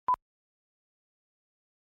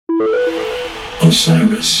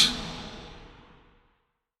Osiris.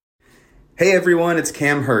 Hey everyone, it's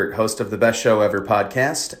Cam Hurt, host of the Best Show Ever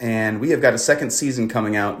podcast, and we have got a second season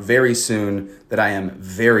coming out very soon that I am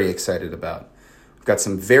very excited about. We've got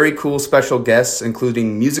some very cool special guests,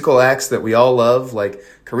 including musical acts that we all love, like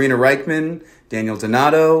Karina Reichman, Daniel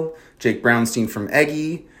Donato, Jake Brownstein from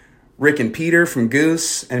Eggy, Rick and Peter from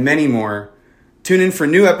Goose, and many more. Tune in for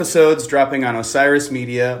new episodes dropping on Osiris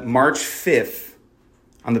Media March 5th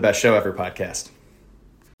on the Best Show Ever podcast.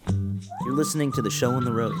 You're listening to The Show on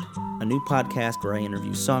the Road, a new podcast where I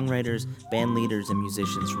interview songwriters, band leaders, and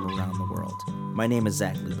musicians from around the world. My name is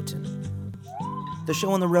Zach Lubetin. The Show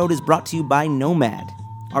on the Road is brought to you by Nomad.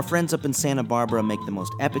 Our friends up in Santa Barbara make the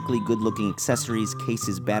most epically good-looking accessories,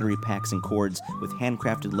 cases, battery packs, and cords with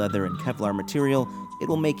handcrafted leather and Kevlar material. It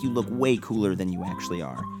will make you look way cooler than you actually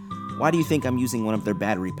are. Why do you think I'm using one of their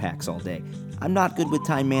battery packs all day? I'm not good with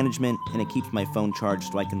time management, and it keeps my phone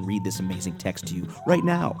charged so I can read this amazing text to you right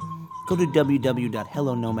now. Go to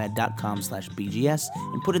www.hellonomad.com/BGS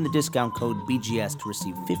and put in the discount code BGS to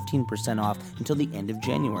receive 15% off until the end of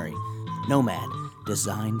January. Nomad,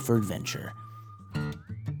 designed for adventure.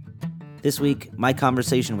 This week, my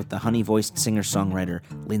conversation with the honey-voiced singer-songwriter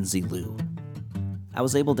Lindsay Lou. I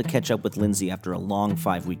was able to catch up with Lindsay after a long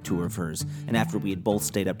 5-week tour of hers, and after we had both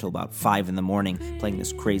stayed up till about 5 in the morning playing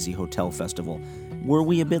this crazy hotel festival. Were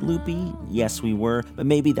we a bit loopy? Yes, we were, but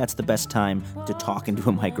maybe that's the best time to talk into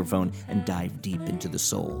a microphone and dive deep into the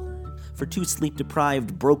soul. For two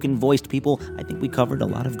sleep-deprived, broken-voiced people, I think we covered a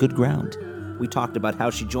lot of good ground. We talked about how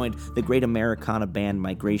she joined the great Americana band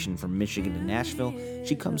Migration from Michigan to Nashville.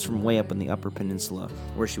 She comes from way up in the Upper Peninsula,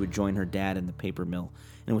 where she would join her dad in the paper mill,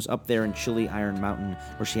 and was up there in chilly Iron Mountain,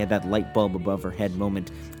 where she had that light bulb above her head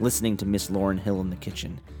moment, listening to Miss Lauryn Hill in the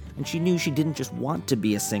kitchen. And she knew she didn't just want to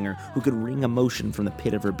be a singer who could wring emotion from the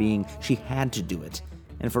pit of her being, she had to do it.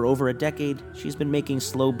 And for over a decade, she's been making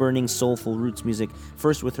slow-burning, soulful roots music,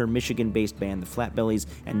 first with her Michigan-based band, the Flatbellies,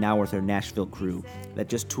 and now with her Nashville crew that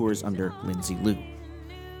just tours under Lindsay Lou.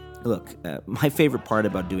 Look, my favorite part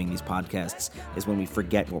about doing these podcasts is when we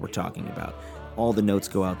forget what we're talking about. All the notes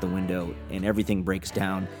go out the window, and everything breaks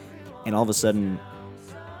down, and all of a sudden,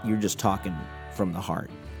 you're just talking from the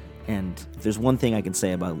heart. And if there's one thing I can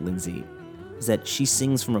say about Lindsay, is that she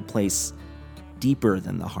sings from a place deeper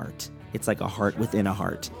than the heart. It's like a heart within a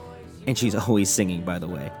heart. And she's always singing, by the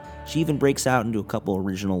way. She even breaks out into a couple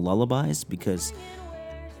original lullabies because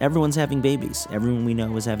everyone's having babies. Everyone we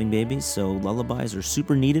know is having babies, so lullabies are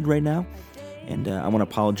super needed right now. And I want to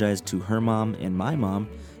apologize to her mom and my mom.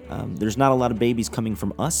 There's not a lot of babies coming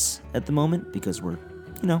from us at the moment because we're,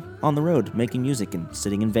 on the road making music and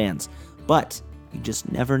sitting in vans. But you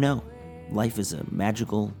just never know. Life is a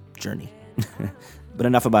magical journey. But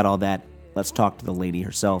enough about all that. Let's talk to the lady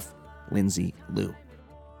herself, Lindsay Lou.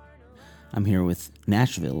 I'm here with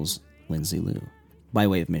Nashville's Lindsay Lou, by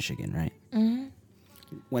way of Michigan, right? Mm-hmm.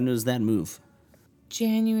 When was that move?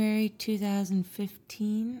 January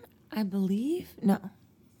 2015, I believe. No,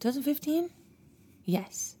 2015?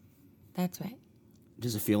 Yes, that's right.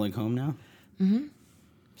 Does it feel like home now? Mm-hmm.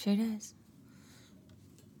 Sure does.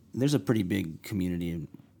 There's a pretty big community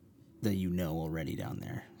that you know already down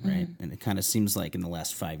there, right? Mm-hmm. And it kind of seems like in the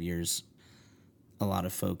last 5 years, a lot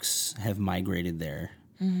of folks have migrated there,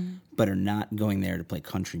 but are not going there to play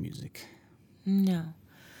country music. No.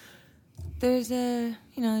 There's a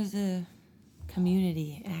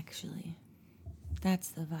community, actually. That's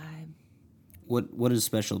the vibe. What is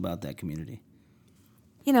special about that community?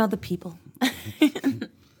 The people.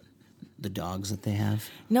 The dogs that they have?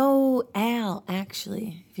 No, Al,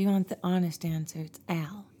 actually. If you want the honest answer, it's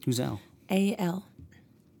Al. Who's Al? A-L.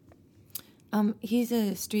 He's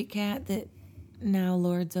a street cat that now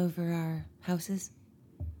lords over our houses.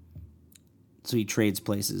 So he trades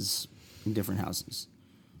places in different houses?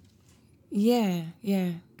 Yeah,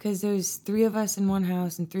 because there's 3 of us in one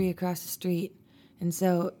house and 3 across the street. And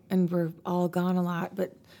we're all gone a lot,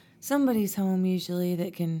 but somebody's home usually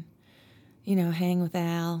that can, hang with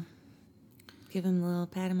Al. Give him a little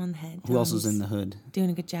pat him on the head. Who else is in the hood? Doing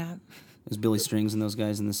a good job. Is Billy Strings and those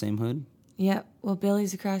guys in the same hood? Yep. Well,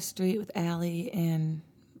 Billy's across the street with Allie and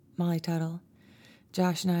Molly Tuttle.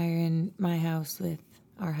 Josh and I are in my house with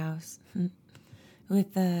our house.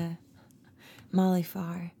 With Molly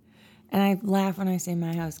Farr. And I laugh when I say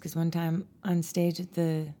my house because one time on stage at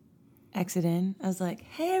the Exit In, I was like,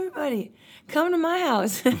 hey, everybody, come to my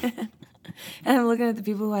house. And I'm looking at the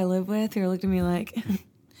people who I live with who are looking at me like...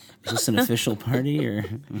 Is this an official party or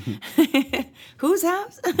whose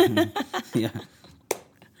house? Yeah.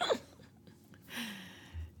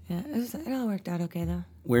 Yeah, it all worked out okay though.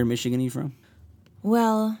 Where in Michigan are you from?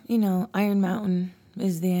 Well, Iron Mountain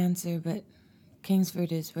is the answer, but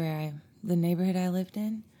Kingsford is the neighborhood I lived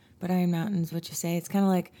in, but Iron Mountain's what you say. It's kind of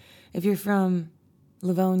like if you're from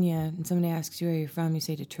Livonia and somebody asks you where you're from, you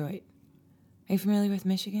say Detroit. Are you familiar with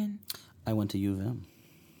Michigan? I went to U of M.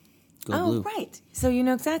 Go Oh, Blue. right. So you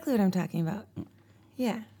know exactly what I'm talking about.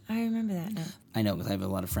 Yeah, I remember that now. I know, because I have a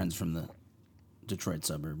lot of friends from the Detroit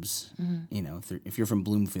suburbs. Mm-hmm. You know, if you're from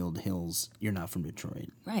Bloomfield Hills, you're not from Detroit.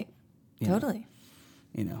 Right. You Totally.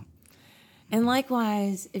 know. And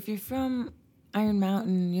likewise, if you're from Iron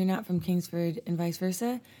Mountain, you're not from Kingsford, and vice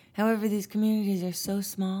versa. However, these communities are so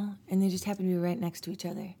small, and they just happen to be right next to each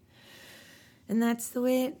other. And that's the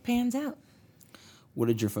way it pans out. What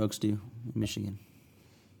did your folks do in Michigan?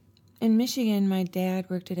 In Michigan, my dad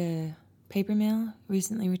worked at a paper mill,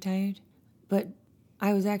 recently retired. But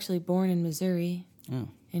I was actually born in Missouri,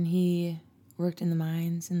 and he worked in the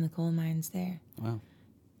mines, in the coal mines there. Wow.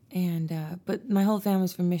 And but my whole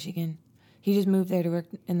family's from Michigan. He just moved there to work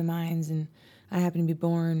in the mines, and I happened to be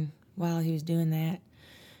born while he was doing that.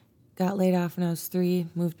 Got laid off when I was 3,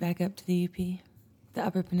 moved back up to the UP, the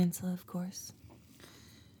Upper Peninsula, of course.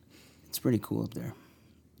 It's pretty cool up there.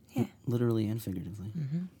 Yeah. Literally and figuratively.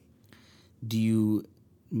 Mm-hmm. Do you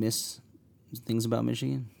miss things about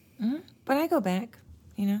Michigan? Mm-hmm. But I go back,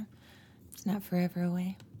 you know. It's not forever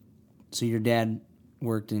away. So your dad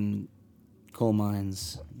worked in coal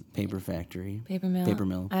mines, paper factory. Paper mill. Paper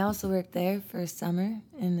mill. I also worked there for a summer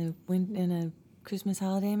in a Christmas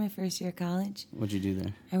holiday, my first year of college. What'd you do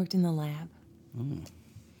there? I worked in the lab. Mm.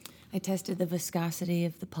 I tested the viscosity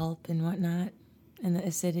of the pulp and whatnot, and the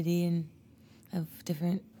acidity and of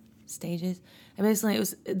different stages.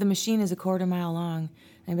 The machine is a quarter mile long.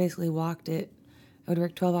 And I basically walked it. I would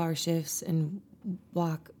work 12-hour shifts and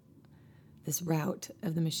walk this route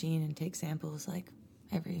of the machine and take samples like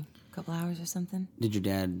every couple hours or something. Did your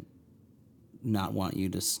dad not want you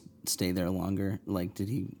to stay there longer? Like, did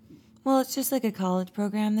he? Well, it's just like a college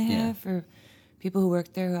program they Yeah. have for people who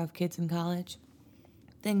work there who have kids in college.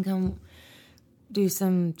 They can come do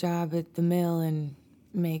some job at the mill and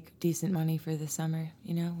make decent money for the summer,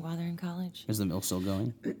 you know, while they're in college. Is the mill still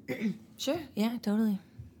going? Sure, yeah, totally.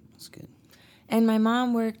 That's good. And my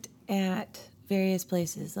mom worked at various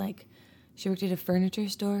places. Like, she worked at a furniture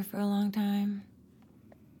store for a long time.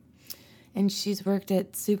 And she's worked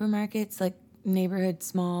at supermarkets, like neighborhood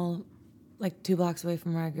small, like 2 blocks away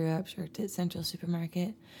from where I grew up. She worked at Central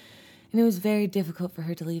Supermarket. And it was very difficult for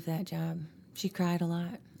her to leave that job. She cried a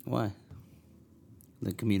lot. Why?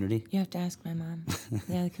 The community? You have to ask my mom.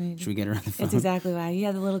 Yeah, the community. Should we get her on the phone? It's exactly why.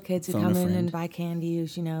 Yeah, the little kids who Phone come a in friend. and buy candy who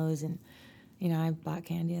she knows. And, you know, I bought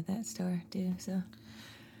candy at that store, too, so.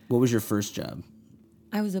 What was your first job?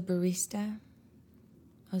 I was a barista.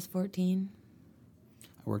 I was 14.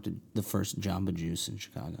 I worked at the first Jamba Juice in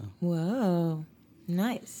Chicago. Whoa.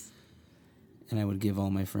 Nice. And I would give all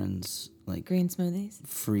my friends, like, Green smoothies.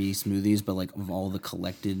 free smoothies, but, like, of all the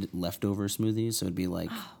collected leftover smoothies. So it'd be, like,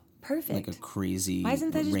 Perfect. like a crazy Why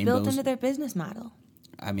isn't that just rainbows. built into their business model?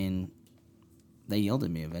 I mean, they yelled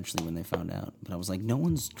at me eventually when they found out. But I was like, no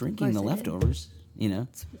one's drinking course the they did. leftovers, you know?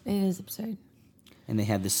 It is absurd. And they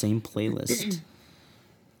had the same playlist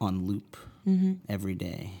on loop every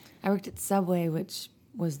day. I worked at Subway, which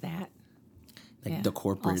was that. Like Yeah, the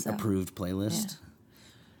corporate also. approved playlist. Yeah.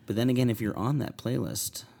 But then again, if you're on that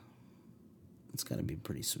playlist, it's got to be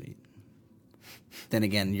pretty sweet. Then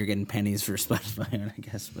again, you're getting pennies for Spotify, I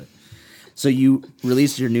guess. But so you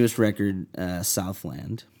released your newest record,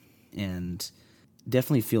 Southland, and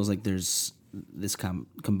definitely feels like there's this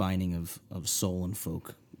combining of soul and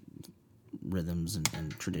folk rhythms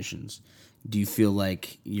and traditions. Do you feel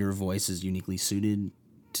like your voice is uniquely suited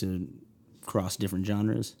to cross different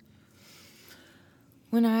genres?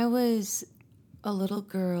 When I was a little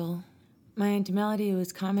girl, my Auntie Melody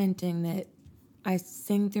was commenting that I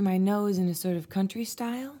sing through my nose in a sort of country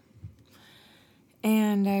style.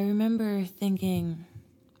 And I remember thinking,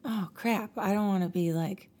 oh, crap, I don't want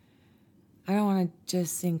to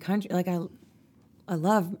just sing country. Like, I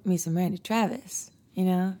love me some Randy Travis, you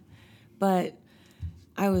know? But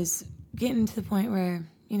I was getting to the point where,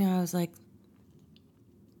 you know, I was, like,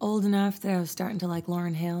 old enough that I was starting to like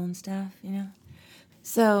Lauryn Hill and stuff, you know?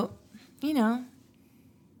 So, you know,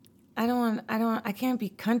 I can't be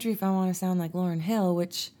country if I want to sound like Lauryn Hill,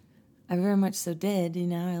 which I very much so did, you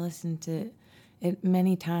know. I listened to it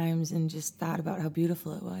many times and just thought about how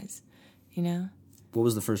beautiful it was, you know. What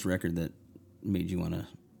was the first record that made you want to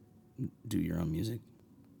do your own music?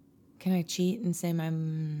 Can I cheat and say my...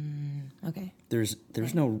 Okay. There's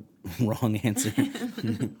no wrong answer.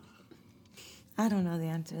 I don't know the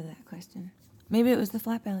answer to that question. Maybe it was the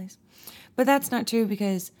Flatbellies. But that's not true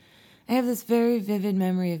because I have this very vivid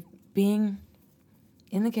memory of being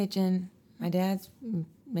in the kitchen, My dad's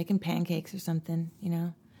making pancakes or something,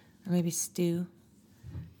 or maybe stew.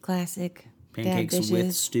 Classic Pancakes dad dishes.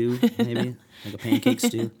 with stew, maybe? Like a pancake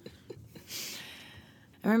stew?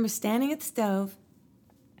 I remember standing at the stove,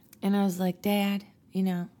 and I was like, Dad,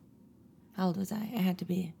 how old was I? I had to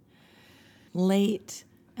be late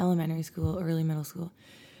elementary school, early middle school.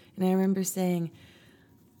 And I remember saying,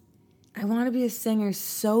 I want to be a singer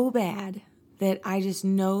so bad that I just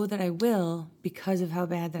know that I will because of how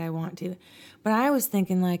bad that I want to. But I was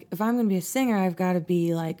thinking, like, if I'm going to be a singer, I've got to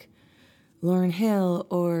be like Lauryn Hill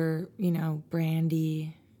or,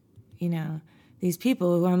 Brandy, these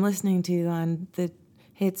people who I'm listening to on the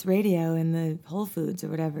hits radio in the Whole Foods or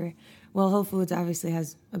whatever. Well, Whole Foods obviously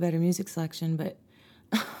has a better music selection, but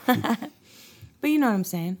but you know what I'm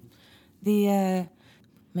saying. The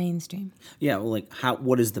mainstream. Yeah, well, like,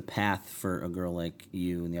 what is the path for a girl like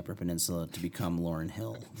you in the Upper Peninsula to become Lauryn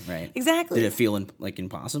Hill, right? Exactly. Did it feel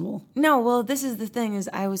impossible? No, well, this is the thing, is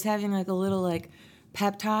I was having like a little like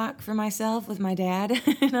pep talk for myself with my dad.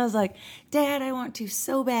 And I was like, Dad, I want to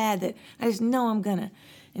so bad that I just know I'm gonna.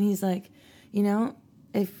 And he's like,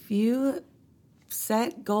 if you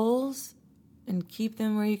set goals and keep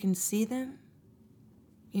them where you can see them,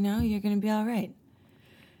 you're gonna be all right.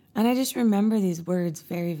 And I just remember these words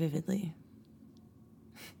very vividly.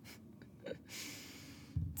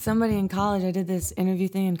 Somebody in college, I did this interview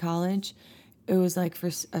thing in college. It was like for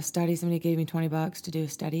a study. Somebody gave me $20 to do a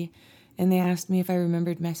study. And they asked me if I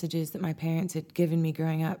remembered messages that my parents had given me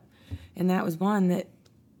growing up. And that was one that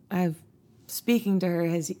speaking to her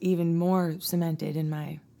has even more cemented in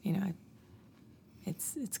my,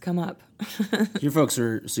 it's come up. Your folks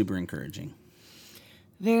are super encouraging.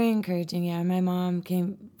 Very encouraging, yeah. My mom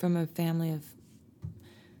came from a family of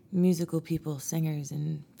musical people, singers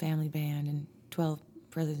and family band, and 12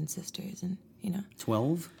 brothers and sisters, and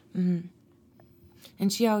 12? Mm-hmm.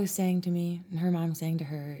 And she always sang to me, and her mom sang to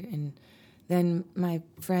her, and then my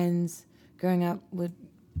friends growing up would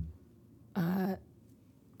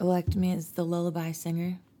elect me as the lullaby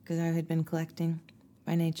singer, because I had been collecting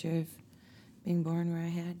by nature of being born where I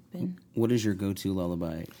had been. What is your go-to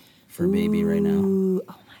lullaby for baby right now? Oh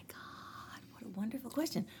my God, what a wonderful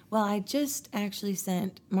question. Well, I just actually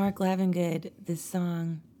sent Mark Lavengood this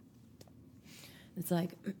song. It's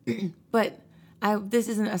like, but this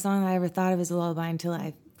isn't a song I ever thought of as a lullaby until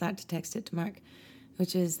I thought to text it to Mark,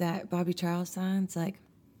 which is that Bobby Charles song. It's like,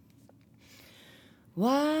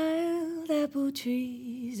 wild apple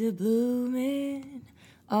trees are blooming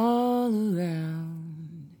all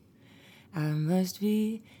around. I must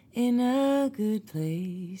be in a good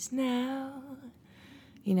place now.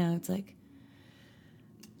 It's like,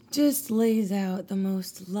 just lays out the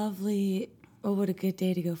most lovely, oh, what a good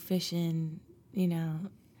day to go fishing,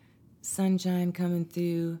 sunshine coming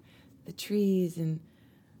through the trees, and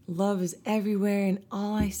love is everywhere, and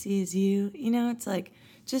all I see is you. It's like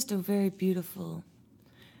just a very beautiful.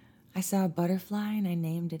 I saw a butterfly, and I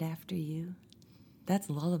named it after you. That's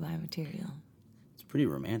lullaby material. It's pretty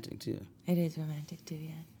romantic, too. It is romantic, too,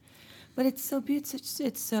 yeah. But it's so beautiful.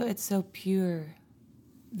 It's so pure,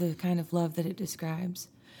 the kind of love that it describes.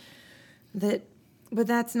 But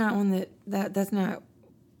that's not one that's not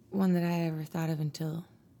one that I ever thought of until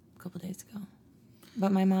a couple days ago.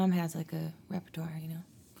 But my mom has like a repertoire,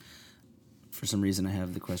 For some reason, I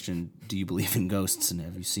have the question: do you believe in ghosts, and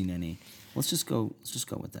have you seen any? Let's just go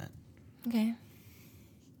with that. Okay.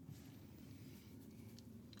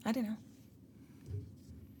 I don't know.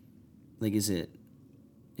 Like, is it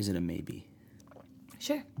a maybe?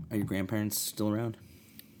 Sure. Are your grandparents still around?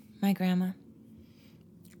 My grandma.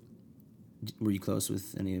 Were you close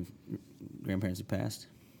with any of your grandparents who passed?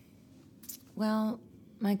 Well,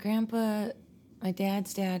 my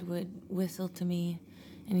dad's dad would whistle to me,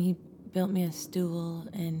 and he built me a stool,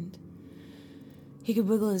 and he could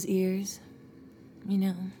wiggle his ears,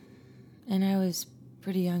 and I was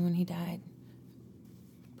pretty young when he died.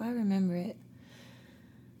 But I remember it.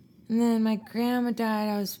 And then my grandma died.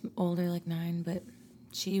 I was older, like 9, but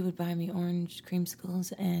she would buy me orange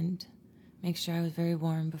creamsicles and make sure I was very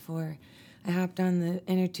warm before I hopped on the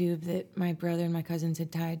inner tube that my brother and my cousins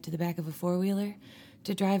had tied to the back of a 4-wheeler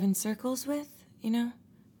to drive in circles with, You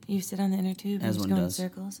sit on the inner tube and just go in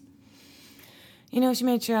circles. She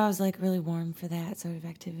made sure I was like really warm for that sort of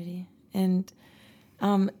activity. And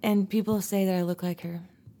people say that I look like her.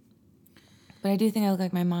 But I do think I look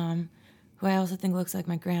like my mom, who I also think looks like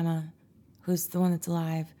my grandma, who's the one that's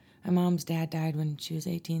alive. My mom's dad died when she was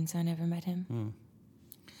 18, so I never met him.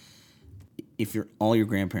 If all your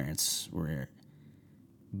grandparents were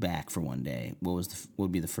back for one day, what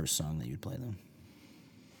would be the first song that you'd play them?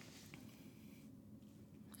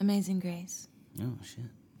 Amazing Grace. Oh, shit.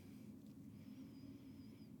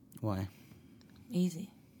 Why? Easy.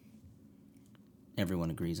 Everyone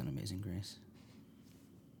agrees on Amazing Grace.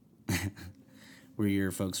 Were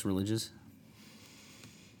your folks religious?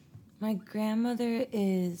 My grandmother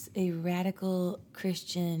is a radical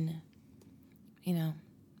Christian,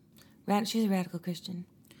 she's a radical Christian.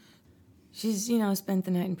 She's, spent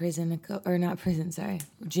the night in prison,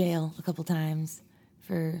 jail a couple times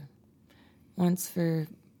once for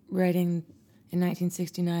writing in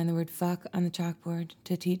 1969 the word fuck on the chalkboard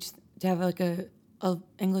to have like a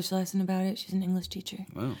English lesson about it. She's an English teacher.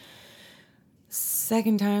 Wow.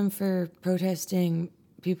 Second time for protesting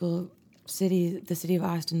the city of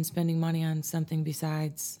Austin spending money on something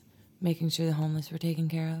besides making sure the homeless were taken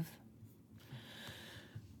care of.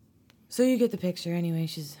 So you get the picture. Anyway,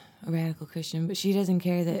 she's a radical Christian, but she doesn't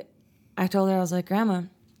care that I told her, I was like, Grandma,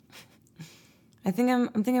 I'm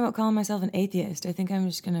thinking about calling myself an atheist. I think I'm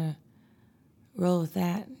just gonna roll with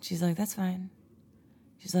that. She's like, that's fine.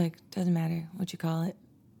 She's like, doesn't matter what you call it.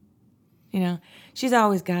 She's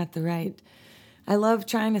always got the right. I love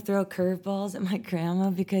trying to throw curveballs at my grandma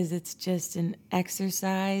because it's just an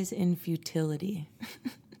exercise in futility.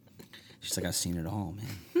 She's like, I've seen it all,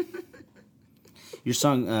 man. Your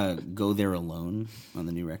song, Go There Alone, on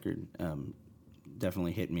the new record,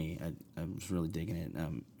 definitely hit me. I was really digging it.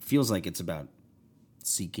 Feels like it's about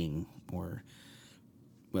seeking, or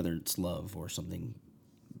whether it's love or something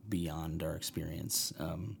beyond our experience.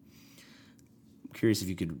 I'm curious if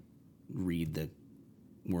you could read the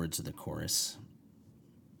words of the chorus.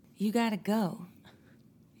 You gotta go.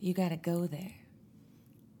 You gotta go there.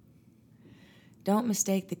 Don't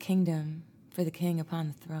mistake the kingdom for the king upon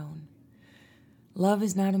the throne. Love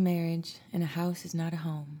is not a marriage, and a house is not a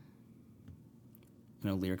home.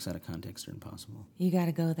 Lyrics out of context are impossible. You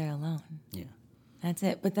gotta go there alone. Yeah. That's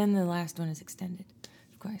it. But then the last one is extended,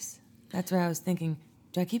 of course. That's where I was thinking,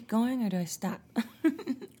 do I keep going or do I stop?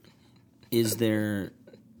 Is there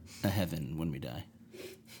a heaven when we die?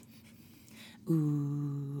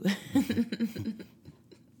 Ooh.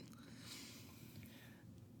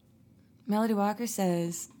 Melody Walker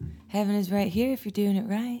says, heaven is right here if you're doing it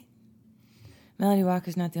right. Melody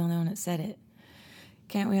Walker's not the only one that said it.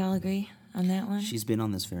 Can't we all agree on that one? She's been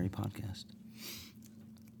on this very podcast.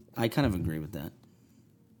 I kind of agree with that.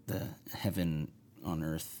 The heaven on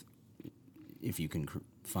earth, if you can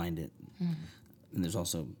find it. Mm-hmm. And there's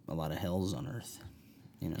also a lot of hells on earth,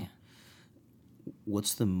 Yeah.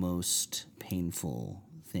 What's the most painful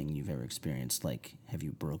thing you've ever experienced? Like, have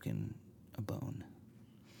you broken a bone?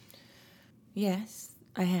 Yes,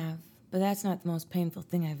 I have. But that's not the most painful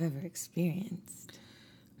thing I've ever experienced.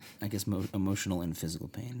 I guess emotional and physical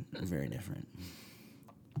pain are very different.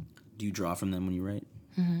 Do you draw from them when you write?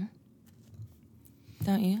 Mm-hmm.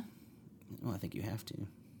 Don't you? Well, I think you have to.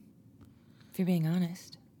 If you're being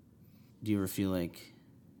honest. Do you ever feel like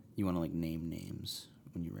you want to name names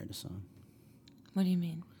when you write a song? What do you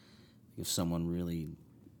mean? If someone really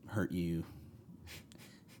hurt you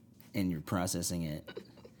and you're processing it,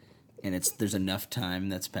 and there's enough time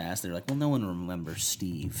that's passed, they're like, well, no one remembers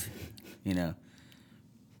Steve,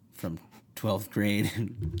 from 12th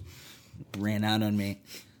grade, ran out on me.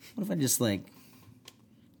 What if I just,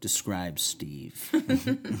 describe Steve?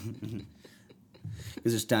 Because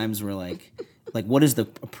there's times where, what is the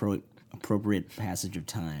appropriate passage of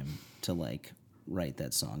time to, write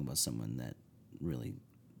that song about someone that really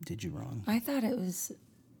did you wrong? I thought it was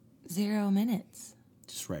 0 minutes.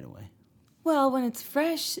 Just right away. Well, when it's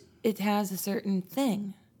fresh, it has a certain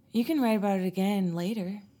thing. You can write about it again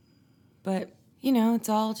later. But, it's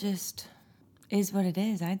all just is what it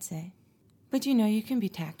is, I'd say. But, you can be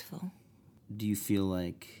tactful. Do you feel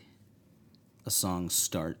like a song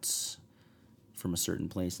starts from a certain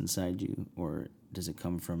place inside you? Or does it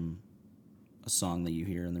come from a song that you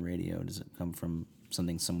hear on the radio? Does it come from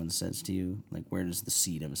something someone says to you? Where does the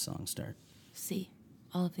seed of a song start? C.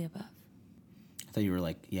 All of the above. I thought you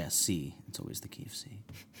were C. It's always the key of C.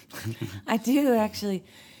 I do, actually.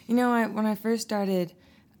 When I first started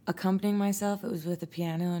accompanying myself, it was with a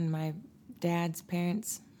piano in my dad's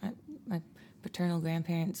parents, my paternal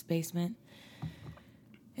grandparents' basement.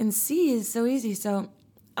 And C is so easy. So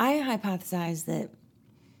I hypothesized that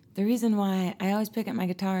the reason why I always pick up my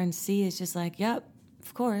guitar and C is just yep,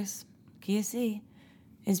 of course, key of C,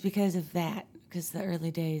 is because of that. Because the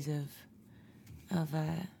early days of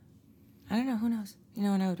I don't know, who knows?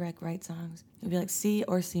 When I would write songs, it would be C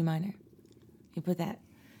or C minor. You put that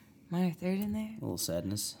minor third in there. A little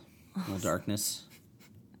sadness, a little darkness.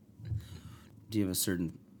 Do you have a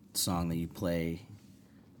certain song that you play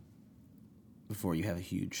before you have a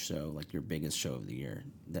huge show, your biggest show of the year,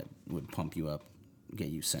 that would pump you up, get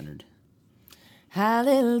you centered?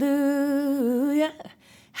 Hallelujah,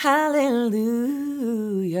 Hallelujah,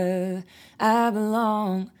 I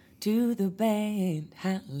belong to the band.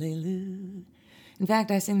 Hallelujah. In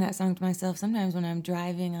fact, I sing that song to myself sometimes when I'm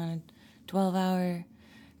driving on a 12-hour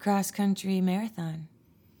cross-country marathon.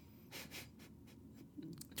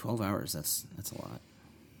 12 hours, that's a lot.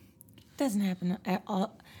 Doesn't happen at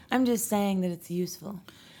all. I'm just saying that it's useful.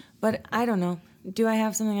 But I don't know. Do I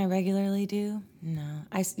have something I regularly do? No.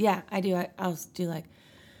 I do. I'll do like,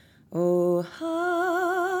 oh, hi,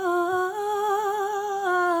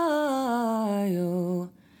 oh.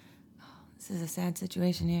 This is a sad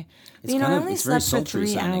situation here. It's I only slept for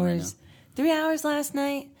 3 hours. Right 3 hours last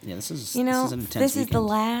night. Yeah, this is an intense this is the weekend.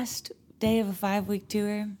 last day of a 5-week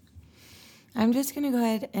tour. I'm just going to go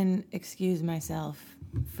ahead and excuse myself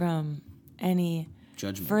from any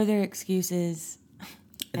Judgment. further excuses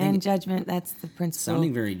and judgment. That's the principle.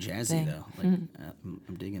 Sounding very jazzy thing. though. Like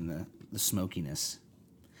I'm digging the smokiness.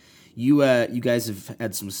 You guys have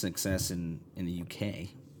had some success in the UK.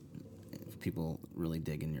 People really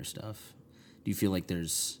digging your stuff. Do you feel like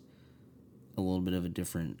there's a little bit of a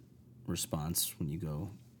different response when you go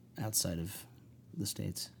outside of the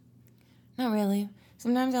States? Not really.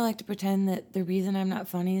 Sometimes I like to pretend that the reason I'm not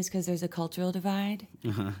funny is because there's a cultural divide.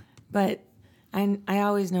 Uh-huh. But I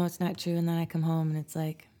always know it's not true, and then I come home and it's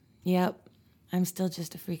like, yep, I'm still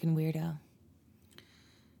just a freaking weirdo.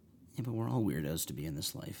 Yeah, but we're all weirdos to be in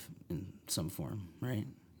this life in some form, right?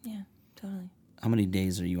 Yeah, totally. How many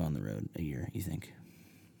days are you on the road a year, you think?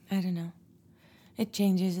 I don't know. It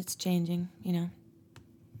changes. It's changing,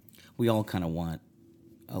 We all kind of want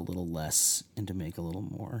a little less and to make a little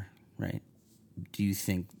more, right? Do you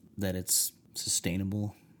think that it's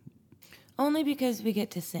sustainable? Only because we get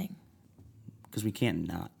to sing. Because we can't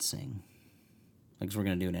not sing. Like, 'cause we're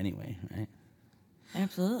going to do it anyway, right?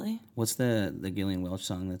 Absolutely. What's the Gillian Welch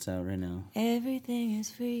song that's out right now? Everything is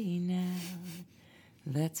free now.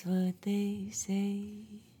 That's what they say.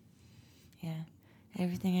 Yeah.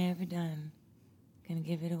 Everything I ever done. Gonna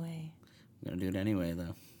give it away. I'm going to do it anyway,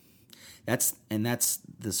 though. That's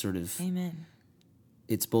the sort of... Amen.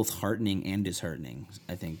 It's both heartening and disheartening,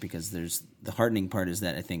 I think, because there's... The heartening part is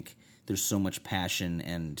that I think there's so much passion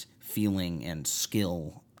and feeling and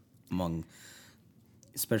skill among...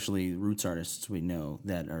 especially roots artists we know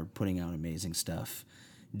that are putting out amazing stuff,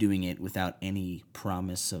 doing it without any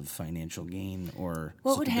promise of financial gain or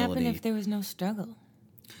What would happen stability. if there was no struggle?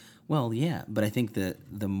 Well, yeah, but I think that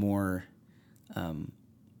the more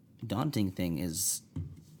daunting thing is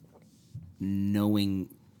knowing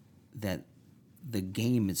that the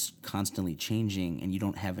game is constantly changing and you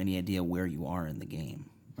don't have any idea where you are in the game,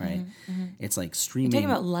 right? Mm-hmm. It's like streaming. You're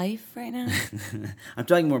talking about life right now? I'm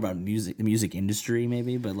talking more about music, the music industry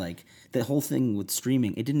maybe, but like the whole thing with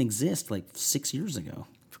streaming, it didn't exist like 6 years ago.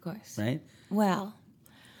 Of course. Right? Well,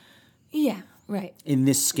 yeah, right. In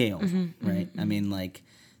this scale, right? I mean, like,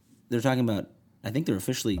 they're talking about, I think they're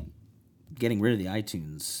officially getting rid of the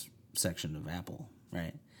iTunes section of Apple,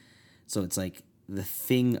 right? So it's like the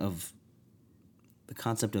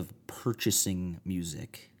concept of purchasing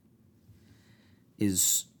music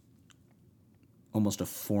is almost a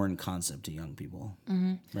foreign concept to young people,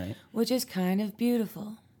 right? Which is kind of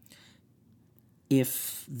beautiful.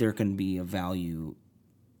 If there can be a value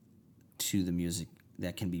to the music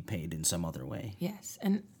that can be paid in some other way. Yes.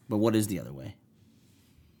 But what is the other way?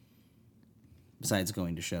 Besides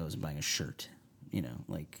going to shows and buying a shirt,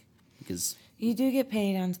 because... You do get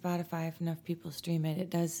paid on Spotify if enough people stream it.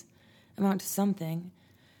 It does amount to something.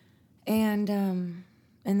 And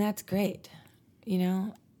that's great.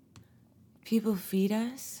 People feed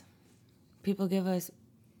us. People give us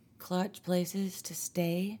clutch places to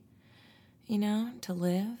stay, to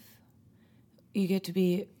live. You get to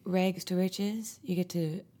be rags to riches. You get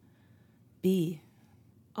to be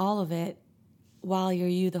all of it while you're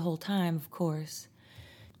you the whole time, of course.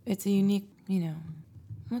 It's a unique,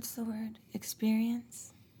 what's the word?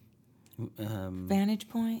 Experience? Vantage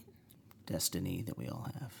point? Destiny that we all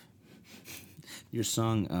have. Your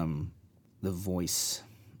song, The Voice,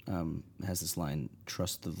 has this line,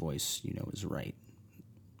 trust the voice you know is right.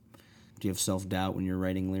 Do you have self-doubt when you're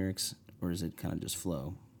writing lyrics, or is it kind of just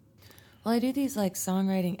flow? Well, I do these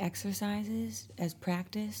songwriting exercises as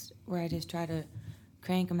practice where I just try to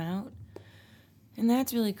crank them out. And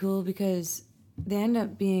that's really cool because they end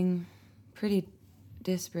up being pretty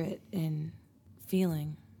disparate in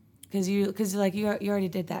feeling. Because you already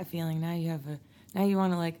did that feeling. Now you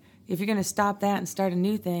want to if you're going to stop that and start a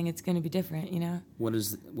new thing, it's going to be different, What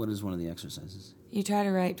is one of the exercises? You try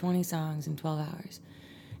to write 20 songs in 12 hours.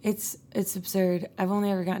 It's absurd. I've only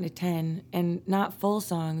ever gotten to 10, and not full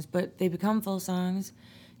songs, but they become full songs,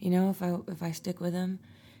 if I stick with them.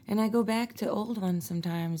 And I go back to old ones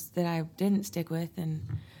sometimes that I didn't stick with and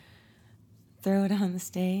throw it on the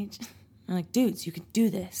stage. I'm like, dudes, you could do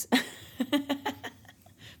this.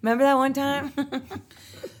 Remember that one time?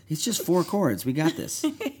 It's just 4 chords. We got this.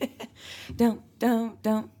 Don't, da,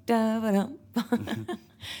 ba, dum.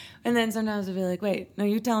 And then sometimes I'll be like, wait, no,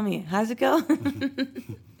 you tell me. How's it go?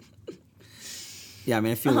 Yeah, I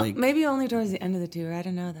mean, I feel like... Maybe only towards the end of the tour. I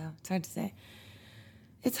don't know, though. It's hard to say.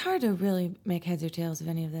 It's hard to really make heads or tails of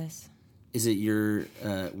any of this. Is it your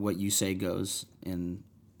what you say goes in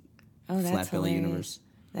Flat Belly universe?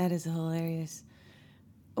 That is hilarious.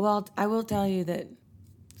 Well, I will tell you that,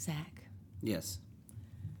 Zach. Yes.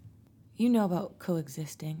 You know about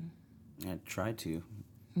coexisting. I try to.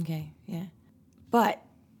 Okay, yeah. But,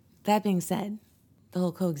 that being said, the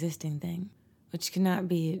whole coexisting thing, which cannot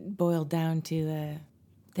be boiled down to a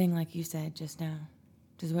thing like you said just now.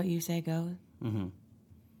 Does what you say go? Mm-hmm.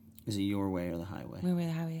 Is it your way or the highway? My way or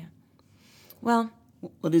the highway, yeah. Well...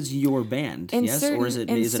 What is your band, yes? Or is it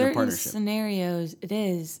a partnership? In certain scenarios, it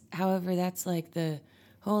is. However, that's like the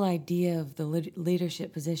whole idea of the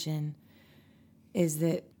leadership position is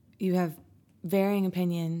that you have varying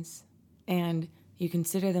opinions and you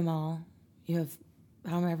consider them all. You have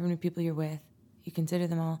however many people you're with, you consider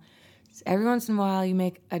them all. So every once in a while, you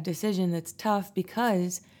make a decision that's tough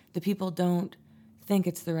because the people don't think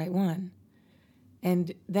it's the right one.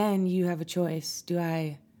 And then you have a choice. Do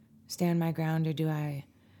I stand my ground or do I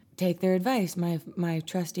take their advice, my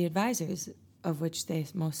trusty advisors, of which they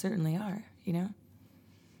most certainly are, you know,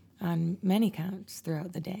 on many counts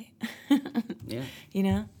throughout the day. Yeah. You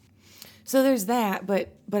know? So there's that,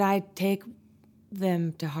 but I take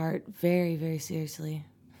them to heart very, very seriously,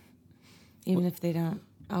 even if they don't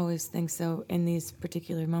always think so in these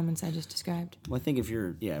particular moments I just described. Well, I think if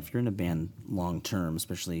you're in a band long term,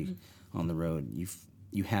 especially on the road,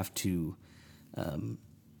 you have to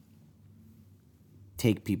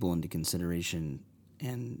take people into consideration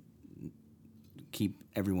and keep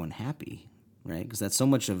everyone happy, right? Because that's so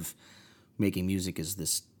much of making music is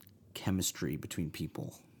this chemistry between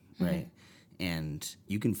people, right? Mm-hmm. And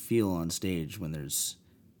you can feel on stage when there's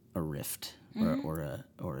a rift or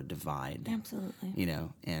a divide. Absolutely. You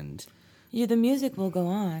know, and the music will go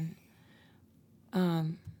on.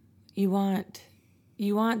 You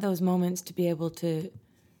want those moments to be able to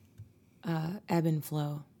ebb and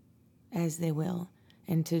flow as they will,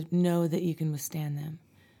 and to know that you can withstand them,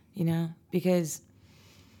 you know? Because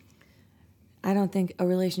I don't think a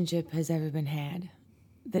relationship has ever been had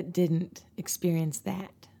that didn't experience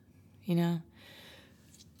that, you know?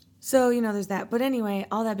 So, you know, there's that. But anyway,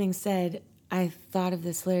 all that being said, I thought of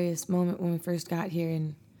this hilarious moment when we first got here,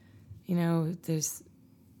 and, you know,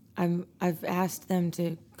 I've asked them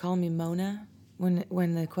to call me Mona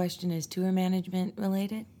when the question is tour management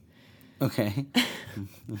related. Okay.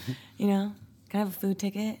 You know, can I have a food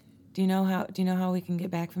ticket? Do you know how we can get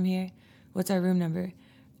back from here? What's our room number?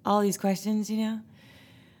 All these questions, you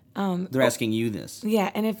know. They're asking you this.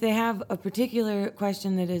 Yeah, and if they have a particular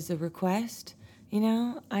question that is a request, you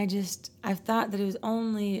know, I've thought that it was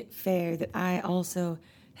only fair that I also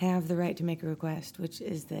have the right to make a request, which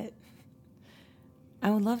is that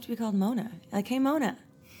I would love to be called Mona. Like, hey, Mona.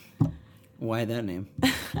 Why that name?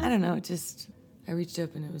 I don't know. I reached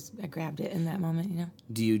up and I grabbed it in that moment, you know.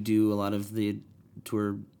 Do you do a lot of the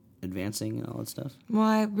tour advancing and all that stuff? Well,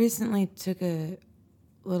 I recently took a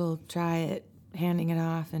little try at handing it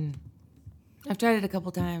off, and I've tried it a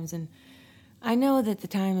couple times, and I know that the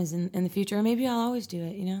time is in the future, or maybe I'll always do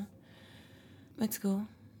it, you know. It's cool.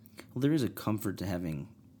 Well, there is a comfort to having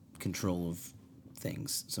control of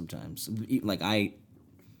things sometimes. Like, I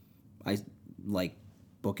like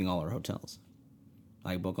booking all our hotels.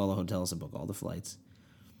 I book all the hotels, I book all the flights.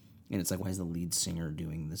 And it's like, why is the lead singer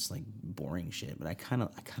doing this, like, boring shit? But I kind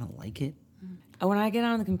of like it. When I get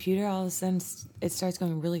on the computer, all of a sudden it starts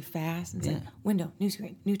going really fast. And it's like, window, new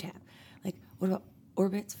screen, new tab. Like, what about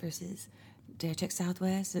orbits versus, did I check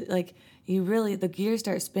Southwest? Like, the gears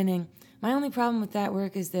start spinning. My only problem with that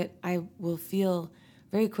work is that I will feel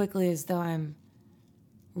very quickly as though I'm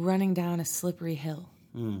running down a slippery hill,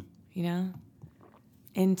 you know?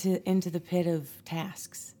 Into the pit of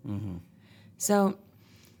tasks. Mm-hmm. So,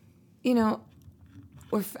 you know,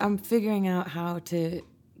 I'm figuring out how to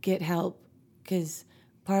get help, because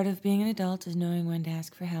part of being an adult is knowing when to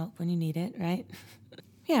ask for help when you need it, right?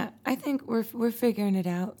 Yeah, I think we're figuring it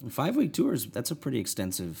out. 5-week tours, that's a pretty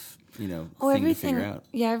extensive, you know, thing to figure out.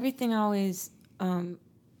 Yeah, everything always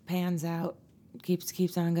pans out,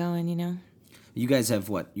 keeps on going, you know? You guys have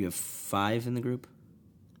what? You have 5 in the group?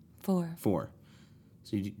 4. 4.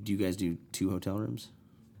 So do you guys do 2 hotel rooms?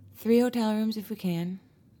 3 hotel rooms if we can,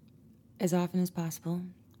 as often as possible.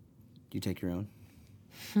 Do you take your own?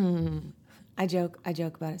 I joke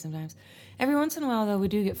about it sometimes. Every once in a while, though, we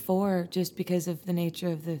do get 4 just because of the nature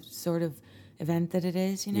of the sort of event that it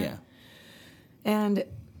is, you know? Yeah. And,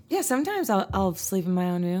 yeah, sometimes I'll sleep in my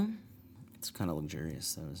own room. It's kind of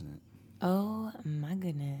luxurious, though, isn't it? Oh, my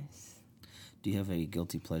goodness. Do you have a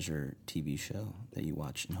guilty pleasure TV show that you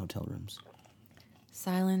watch in hotel rooms?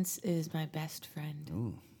 Silence is my best friend.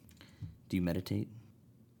 Ooh. Do you meditate?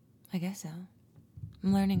 I guess so.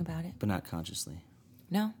 I'm learning about it. But not consciously.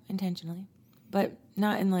 No, intentionally. But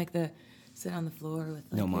not in like the sit on the floor with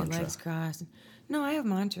like No your mantra. legs crossed. No, I have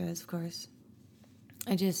mantras, of course.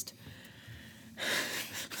 I just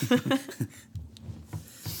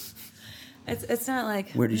it's not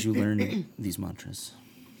like Where did you learn these mantras?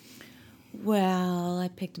 well, I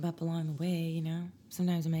picked them up along the way, you know.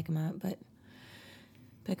 Sometimes I make them up, but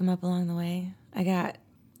pick them up along the way. I got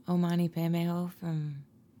Om Mani Padme Hum from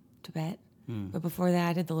Tibet. But before that,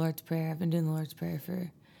 I did the Lord's Prayer. I've been doing the Lord's Prayer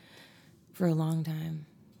for a long time.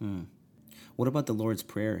 What about the Lord's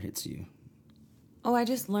Prayer hits you? Oh, I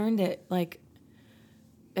just learned it, like,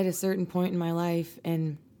 at a certain point in my life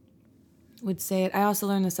and would say it. I also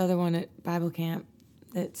learned this other one at Bible camp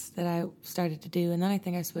that I started to do, and then I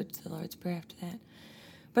think I switched to the Lord's Prayer after that.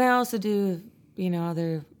 But I also do, you know,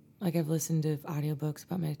 other, like I've listened to audiobooks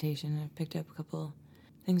about meditation. I've picked up a couple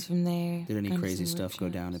things from there. Did any Gone to crazy some stuff go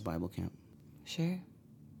workshops. down at Bible camp? Sure.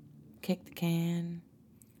 Kick the can.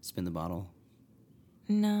 Spin the bottle?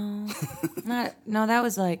 No. No, that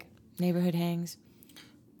was like neighborhood hangs.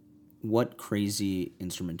 What crazy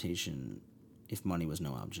instrumentation, if money was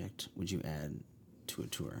no object, would you add to a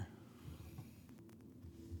tour?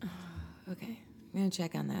 Okay. I'm going to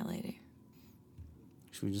check on that later.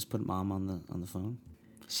 Should we just put Mom on the phone?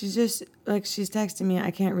 She's just, like, she's texting me.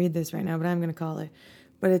 I can't read this right now, but I'm going to call her.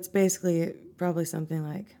 But it's basically probably something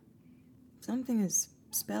like, something is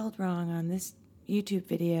spelled wrong on this YouTube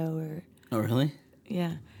video or... Oh, really?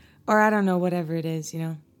 Yeah. Or I don't know, whatever it is, you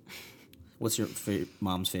know. What's your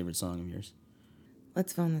mom's favorite song of yours?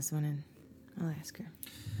 Let's phone this one in. I'll ask her.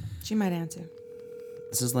 She might answer.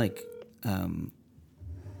 This is like, Who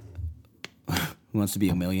Wants to Be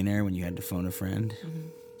a Millionaire when you had to phone a friend.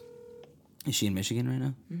 Mm-hmm. Is she in Michigan right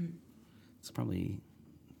now? Mm-hmm.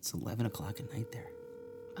 It's 11 o'clock at night there.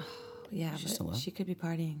 Oh, yeah, She's still but up? she could be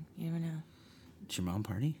partying. You never know. Did your mom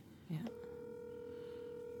party? Yeah.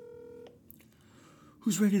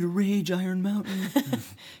 Who's ready to rage, Iron Mountain?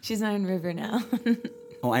 She's not in River now.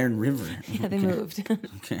 Oh, Iron River. Yeah, they moved.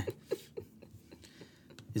 Okay.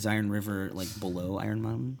 Is Iron River, like, below Iron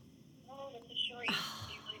Mountain? Hello, this is Sheree.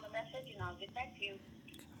 Please leave a message and I'll get back to you.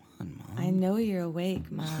 Come on, Mom. I know you're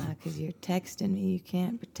awake, Ma, because you're texting me. You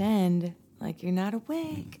can't pretend like you're not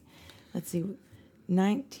awake. Let's see.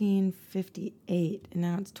 1958, and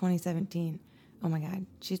now it's 2017. Oh, my God.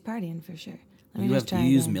 She's partying for sure. Let me You just try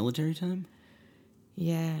use again. military time?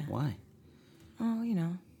 Yeah. Why? Oh, you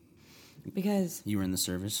know. Because... You were in the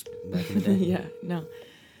service back in the day? Yeah, no.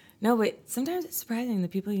 No, but sometimes it's surprising the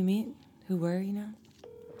people you meet who were, you know.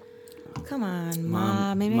 Come on,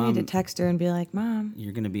 Mom. Maybe I need to text her and be like, Mom.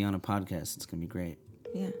 You're going to be on a podcast. It's going to be great.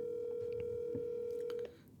 Yeah.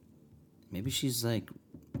 Maybe she's, like,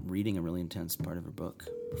 reading a really intense part of her book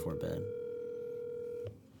before bed.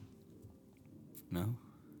 No?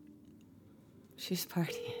 She's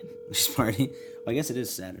partying. She's partying? Well, I guess it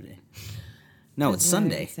is Saturday. No, it's Doesn't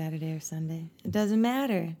matter Sunday. if it's Saturday or Sunday. It doesn't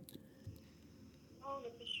matter. Hello,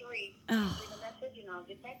 this is Sheree. Oh. Leave a message and I'll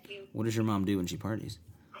get back to you. What does your mom do when she parties?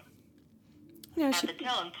 You know, At the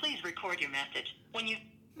tone, please record your message. When you...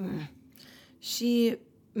 she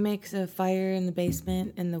makes a fire in the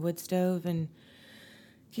basement in the wood stove and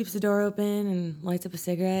keeps the door open and lights up a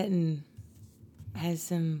cigarette and has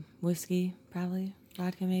some whiskey, probably.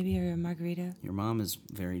 Vodka maybe, or a margarita. Your mom is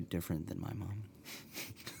very different than my mom.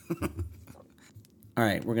 All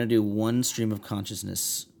right, we're going to do one stream of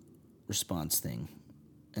consciousness response thing,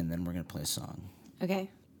 and then we're going to play a song. Okay.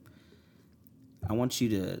 I want you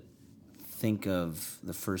to think of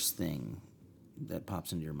the first thing that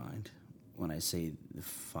pops into your mind when I say the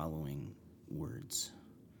following words.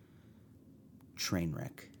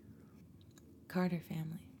 Trainwreck. Carter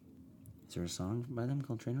Family. Is there a song by them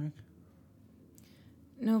called Trainwreck?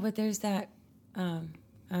 No, but there's that,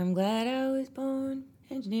 I'm glad I was born,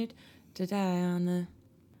 engineered to die on the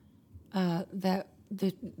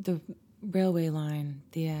railway line.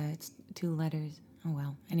 It's 2 letters. Oh,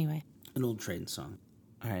 well, anyway. An old train song.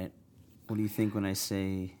 All right. What do you think when I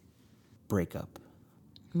say breakup?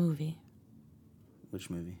 Movie.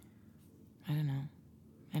 Which movie? I don't know.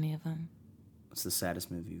 Any of them. What's the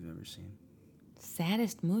saddest movie you've ever seen?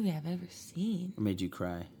 Saddest movie I've ever seen. Or made you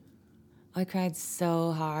cry? I cried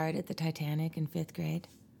so hard at the Titanic in 5th grade.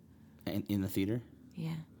 In the theater?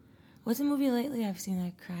 Yeah. What's a movie lately I've seen that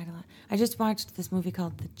I cried a lot? I just watched this movie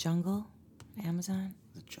called The Jungle, Amazon.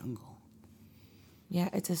 The Jungle. Yeah,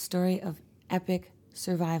 it's a story of epic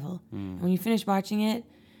survival. And when you finish watching it,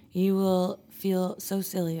 you will feel so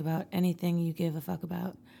silly about anything you give a fuck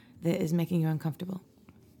about that is making you uncomfortable.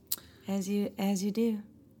 As you do.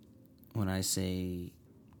 When I say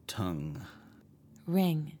tongue,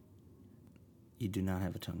 Ring. you do not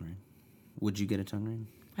have a tongue ring. Would you get a tongue ring?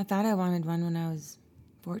 I thought I wanted one when I was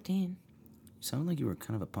 14. You sound like you were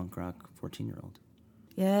kind of a punk rock 14-year-old.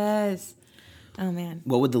 Yes. Oh, man.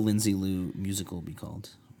 What would the Lindsay Lou musical be called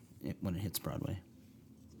when it hits Broadway?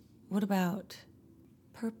 What about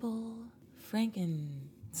Purple Franken?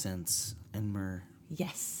 Sense and myrrh.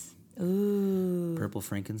 Yes. Ooh. Purple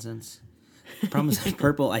frankincense. Problem is,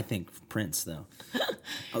 purple, I think, Prince, though.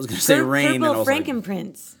 I was going to say rain. Purple and I was like,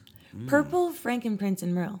 Frankenprince. Purple Frankenprince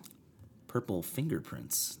and Merle. purple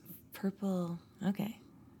fingerprints. Purple. Okay.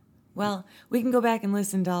 Well, we can go back and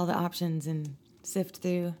listen to all the options and sift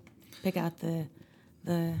through, pick out the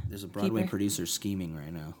There's a Broadway keeper. producer scheming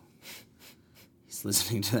right now. He's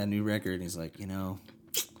listening to that new record, and he's like,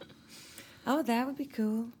 Oh, that would be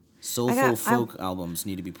cool. soulful folk albums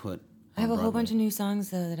need to be put I have on a whole Broadway. bunch of new songs,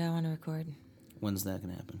 though, that I want to record. When's that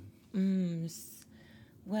going to happen?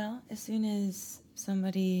 Well, as soon as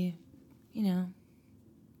somebody,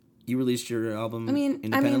 You released your album I mean,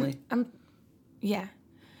 independently? Yeah.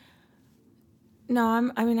 No,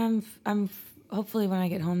 I'm hopefully when I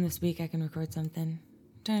get home this week I can record something.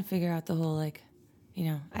 I'm trying to figure out the whole,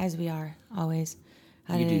 as we are always.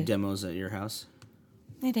 How You to do demos at your house?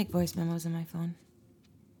 I take voice memos on my phone.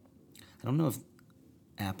 I don't know if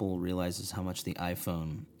Apple realizes how much the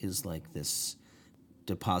iPhone is like this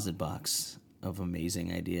deposit box of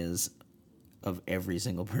amazing ideas of every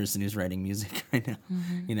single person who's writing music right now.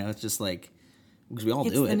 Mm-hmm. It's just like, because we all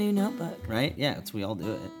It's do the it. new notebook. Right? Yeah, we all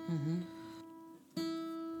do it.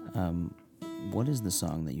 What is the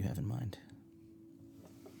song that you have in mind?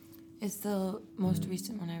 It's the most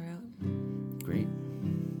recent one I wrote. Great.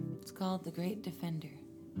 It's called The Great Defender.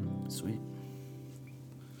 Sweet.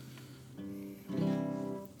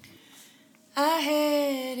 I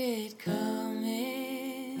had it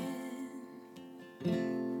coming,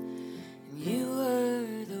 and you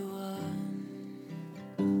were the one.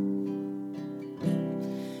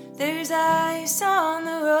 There's ice on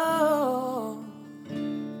the road,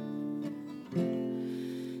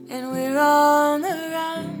 and we're on the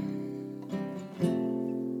run.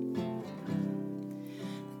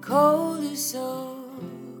 The cold is so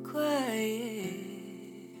quiet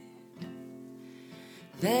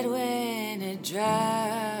that when it drops,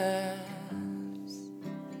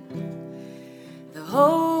 the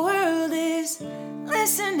whole world is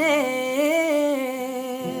listening.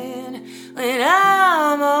 When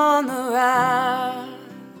I'm on the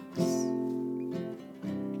rocks,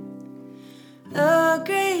 the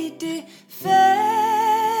great defender's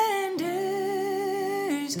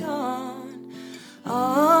gone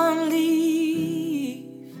on leave.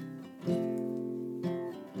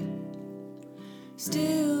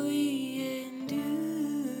 Still we endure.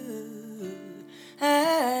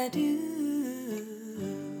 I do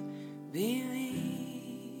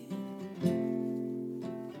believe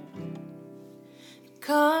it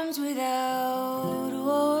comes without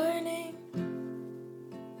warning.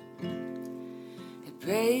 It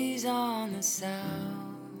preys on the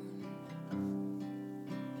sound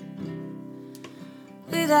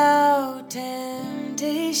without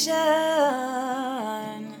temptation.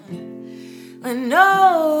 When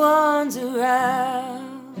no one's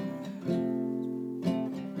around,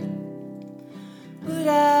 would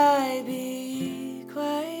I be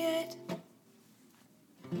quiet?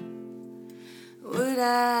 Would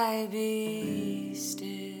I be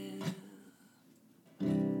still?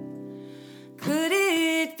 Could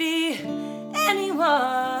it be anyone?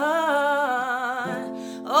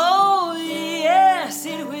 Oh, yes,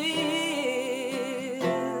 it will.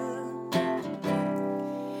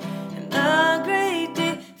 The great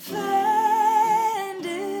defender's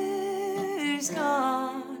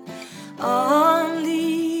gone on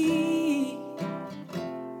leave.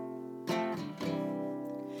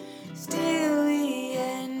 Still we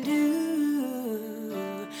endure.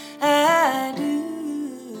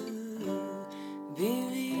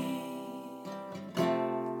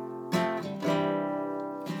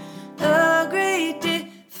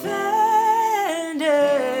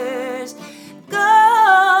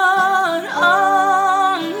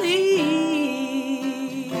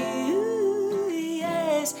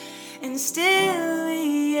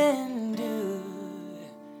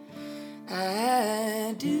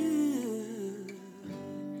 I do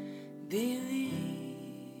believe.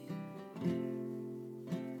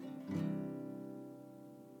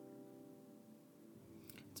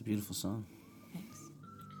 It's a beautiful song. Thanks.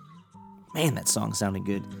 Man, that song sounded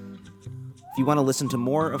good. If you want to listen to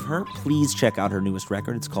more of her, please check out her newest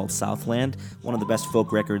record. It's called Southland, one of the best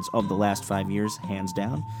folk records of the last 5 years, hands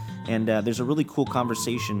down. And there's a really cool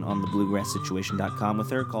conversation on the bluegrasssituation.com with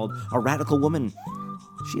her called A Radical Woman.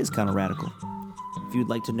 She is kind of radical. If you'd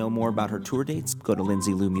like to know more about her tour dates, go to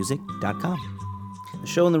lindsayloumusic.com. The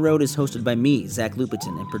Show on the Road is hosted by me, Zach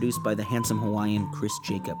Lupetin, and produced by the handsome Hawaiian Chris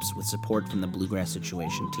Jacobs with support from the Bluegrass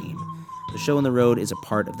Situation team. The Show on the Road is a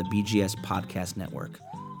part of the BGS Podcast Network.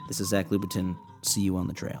 This is Zach Lupetin. See you on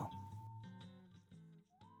the trail.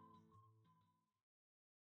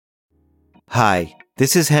 Hi,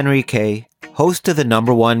 this is Henry Kay, host of the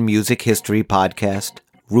 #1 music history podcast,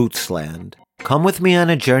 Rootsland. Come with me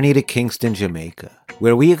on a journey to Kingston, Jamaica,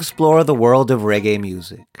 where we explore the world of reggae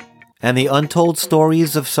music and the untold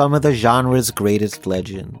stories of some of the genre's greatest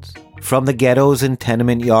legends. From the ghettos and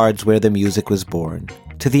tenement yards where the music was born,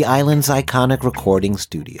 to the island's iconic recording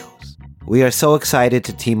studios. We are so excited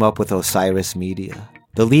to team up with Osiris Media,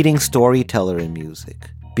 the leading storyteller in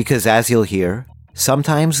music, because as you'll hear,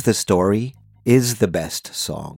 sometimes the story is the best song.